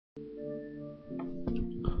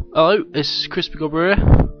Hello, it's Chris here,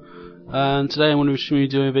 and today I'm going to be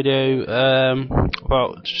doing a video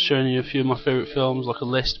about just showing you a few of my favourite films, like a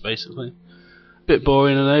list basically. A bit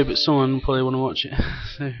boring I know, but someone will probably want to watch it.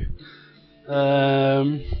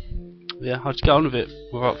 Yeah, I'll just get on with it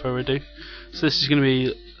without further ado. So this is going to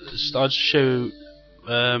be, I'll just show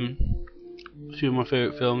a few of my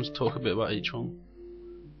favourite films, talk a bit about each one.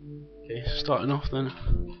 Okay, starting off then.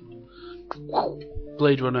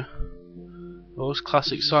 Blade Runner. It's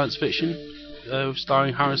classic science fiction,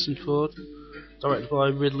 starring Harrison Ford, directed by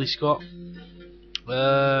Ridley Scott.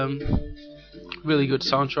 Really good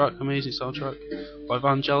soundtrack, amazing soundtrack by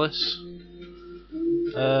Vangelis.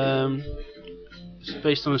 It's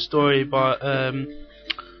based on a story by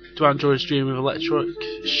Do Androids Dream of Electric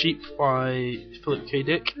Sheep by Philip K.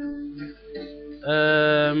 Dick.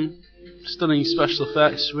 Stunning special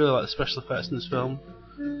effects, really like the special effects in this film.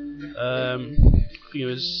 I think it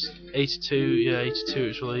was 82, yeah, 82 it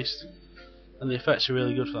was released, and the effects are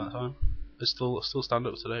really good for that time. They still stand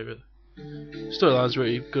up today, really. Storyline's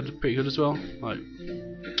really good, pretty good as well. Like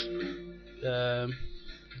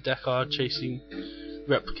Deckard chasing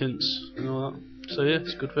replicants and all that. So yeah,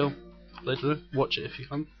 it's a good film. Watch it if you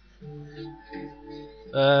can.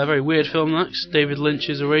 A very weird film next. David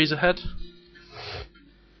Lynch's Eraserhead.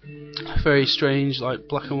 Very strange, like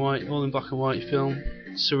black and white, all in black and white film.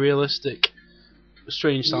 Surrealistic.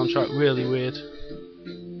 Strange soundtrack, really weird.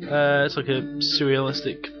 It's like a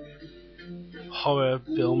surrealistic horror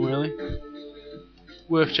film, really.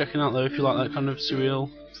 Worth checking out though if you like that kind of surreal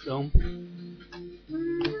film.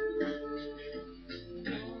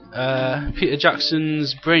 Peter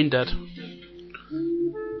Jackson's Brain Dead.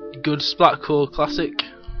 Good splatcore classic.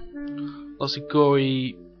 Lots of gore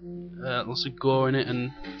in it,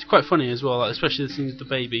 and it's quite funny as well. Like, especially the scene with the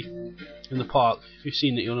baby in the park. If you've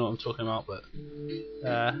seen it, you'll know what I'm talking about. But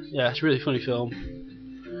yeah, it's a really funny film,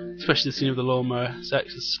 especially the scene of the lawnmower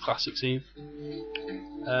sex. It's a classic scene.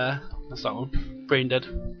 That's that one. Brain Dead.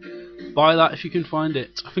 Buy that if you can find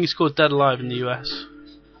it. I think it's called Dead Alive in the US,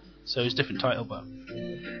 so it's a different title. But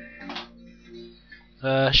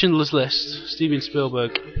Schindler's List. Steven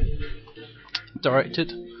Spielberg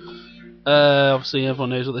directed. Obviously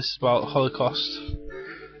everyone knows what this is about, Holocaust.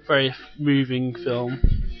 Very moving film,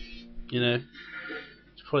 you know.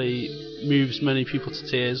 It probably moves many people to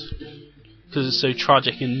tears because it's so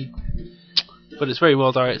tragic, but it's very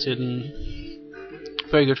well directed and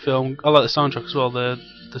very good film. I like the soundtrack as well, the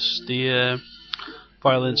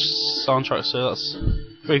violence soundtrack, so that's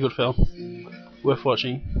a very good film, worth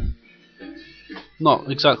watching. Not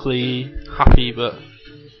exactly happy, but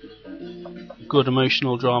good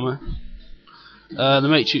emotional drama. The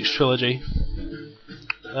Matrix trilogy.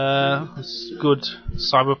 It's good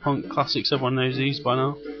cyberpunk classics, everyone knows these by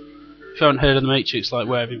now. If you haven't heard of The Matrix, like,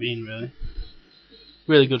 where have you been, really?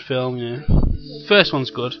 Really good film, you know. First one's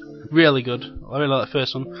good, really good. I really like the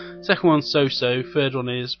first one. Second one's so-so. Third one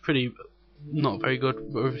is pretty not very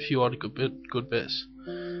good, but with a few odd good bits.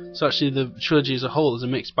 So actually the trilogy as a whole is a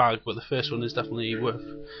mixed bag, but the first one is definitely worth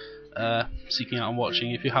seeking out and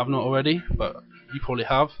watching if you have not already, but you probably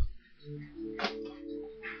have.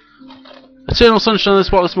 Eternal Sunshine of the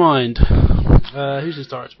Spotless Mind. Who's this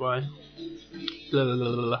directed by? Blah, blah,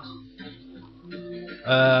 blah, blah.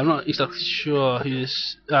 I'm not exactly sure who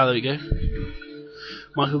this. Ah, there we go.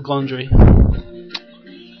 Michael Gondry.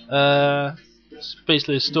 It's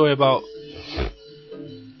basically a story about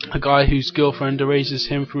a guy whose girlfriend erases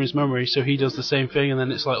him from his memory, so he does the same thing, and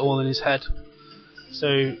then it's like all in his head.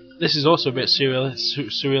 So this is also a bit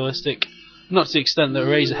surrealistic. Not to the extent that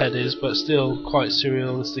Eraserhead is, but still quite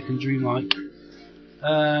surrealistic and dreamlike.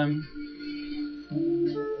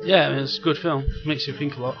 Yeah, I mean, it's a good film. Makes you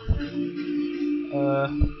think a lot.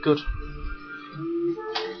 Good.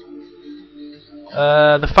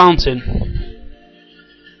 The Fountain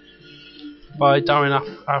by Darren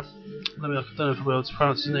I don't know if I'll be able to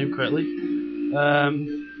pronounce his name correctly.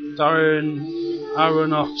 Darren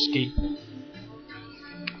Aronofsky. I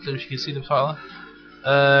don't know if you can see the title.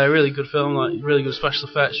 Really good film, like really good special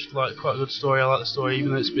effects, like quite a good story. I like the story,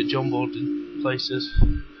 even though it's a bit jumbled in places.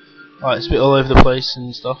 Like it's a bit all over the place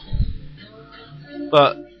and stuff.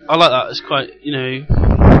 But I like that. It's quite, you know,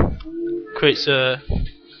 creates a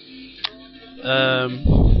I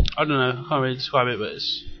don't know, I can't really describe it, but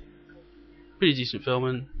it's a pretty decent film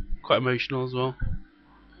and quite emotional as well.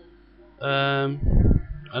 And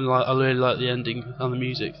I really like the ending and the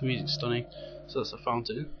music. The music's stunning. So that's The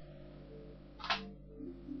Fountain.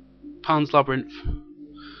 Pan's Labyrinth.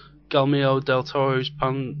 Guillermo del Toro's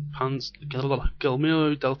Pan's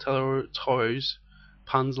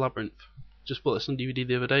Labyrinth. Just bought this on DVD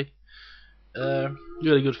the other day.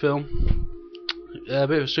 Really good film. A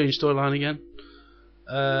bit of a strange storyline again,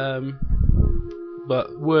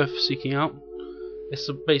 but worth seeking out. It's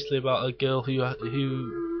basically about a girl who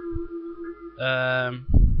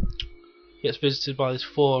gets visited by this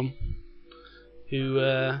faun who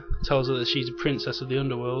tells her that she's a princess of the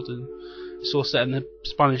underworld, and it's all set in the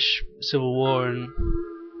Spanish Civil War, and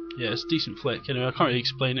yeah, it's a decent flick. Anyway, I can't really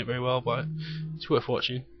explain it very well, but it's worth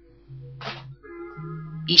watching.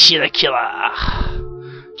 Ishida Killer,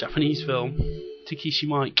 Japanese film. Takeshi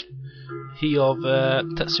Mike, he of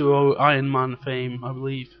Tetsuo Iron Man fame, I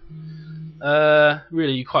believe.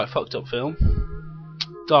 Really quite a fucked up film.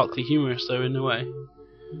 Darkly humorous though in a way.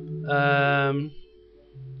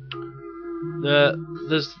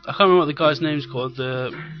 There's I can't remember what the guy's name's called.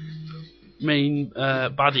 The main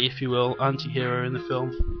baddie, if you will, anti-hero in the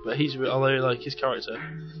film, but I really like his character.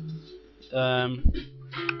 It's a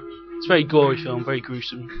very gory film, very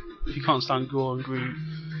gruesome. If you can't stand gore and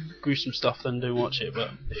gruesome stuff, then don't watch it.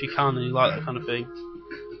 But if you can and you like that kind of thing,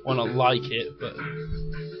 why not like it? But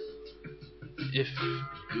if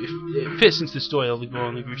it fits into the story, all the gore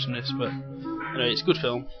and the gruesomeness. But anyway, it's a good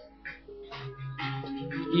film.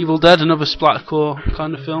 Evil Dead, another splattercore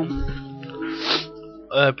kind of film.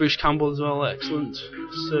 Bruce Campbell as well, excellent.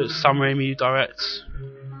 So it's Sam Raimi who directs.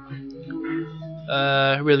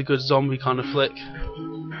 Really good zombie kind of flick.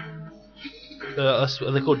 They're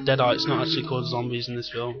called Deadites, not actually called zombies in this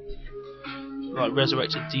film. Like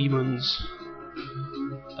resurrected demons.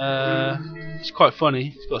 It's quite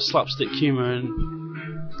funny. It's got slapstick humour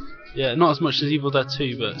and yeah, not as much as Evil Dead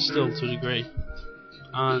 2, but still to a degree.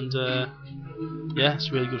 And yeah, it's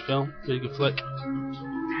a really good film, really good flick.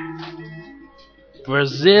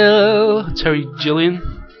 Brazil, Terry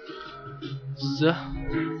Gilliam.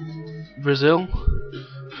 Brazil,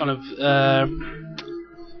 kind of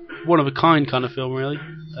one of a kind kind of film, really.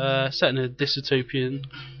 Set in a dystopian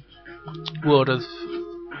world of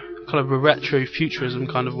kind of a retro futurism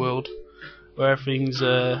kind of world, where everything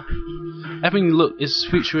is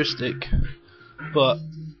futuristic, but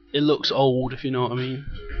it looks old, if you know what I mean.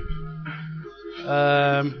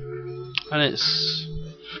 And it's,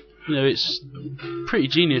 you know, it's pretty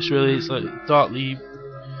genius, really. It's like darkly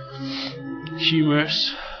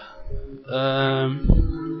humorous, a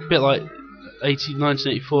bit like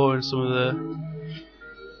 1984 and some of the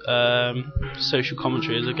social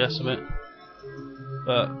commentaries, I guess, of it.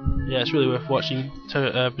 But yeah, it's really worth watching.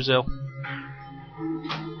 Brazil.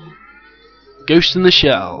 Ghost in the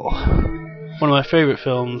Shell, one of my favourite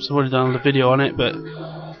films. I've already done a video on it, but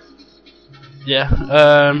yeah,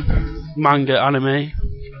 manga anime,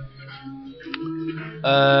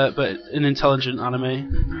 but an intelligent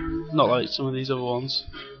anime, not like some of these other ones.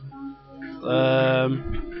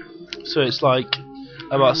 So it's like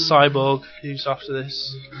about a cyborg who's after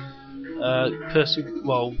this person,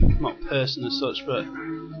 well, not person as such, but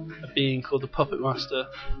a being called the Puppet Master,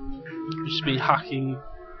 who's just been hacking.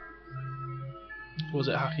 What was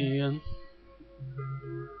it hacking again?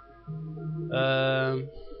 I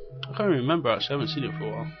can't really remember actually. I haven't seen it for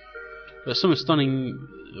a while. But some stunning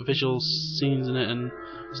visual scenes in it and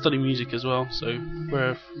stunning music as well. So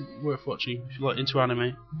worth watching if you like into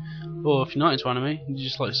anime, or if you're not into anime and you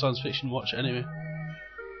just like science fiction, watch it anyway.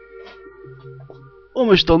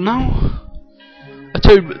 Almost done now.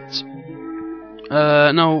 Atonement.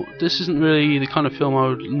 Now this isn't really the kind of film I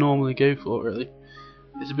would normally go for. Really,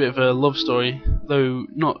 it's a bit of a love story, though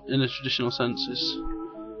not in a traditional sense.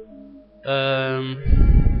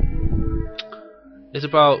 It's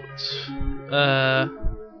about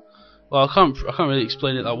well, I can't really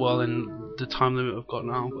explain it that well in the time limit I've got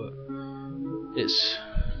now, but it's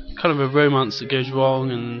kind of a romance that goes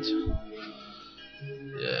wrong, and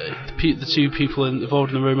the two people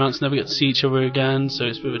involved in the romance never get to see each other again, so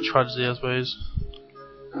it's a bit of a tragedy, I suppose.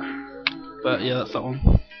 But yeah, that's that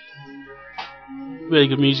one. Really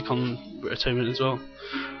good music on Atonement as well.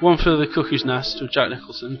 One for the Cuckoo's Nest with Jack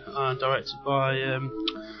Nicholson, directed by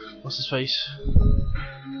what's his face?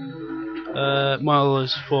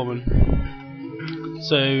 Miles Forman.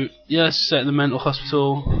 So yeah, it's set in the mental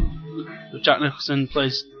hospital. Jack Nicholson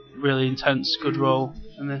plays really intense, good role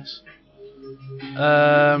in this.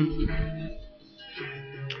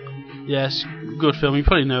 Yes, good film. You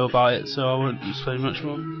probably know about it, so I won't explain much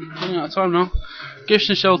more. Running out of time now. Ghost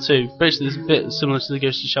in the Shell 2. Basically, it's a bit similar to the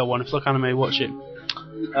Ghost in the Shell 1. If you like anime, watch it.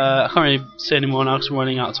 I can't really say any more now because I'm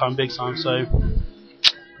running out of time big time. So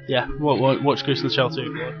yeah, watch Ghost in the Shell 2.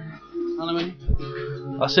 Anime.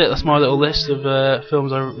 That's it. That's my little list of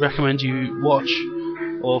films I recommend you watch,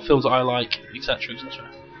 or films that I like, etc., etc.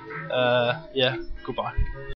 Yeah. Goodbye.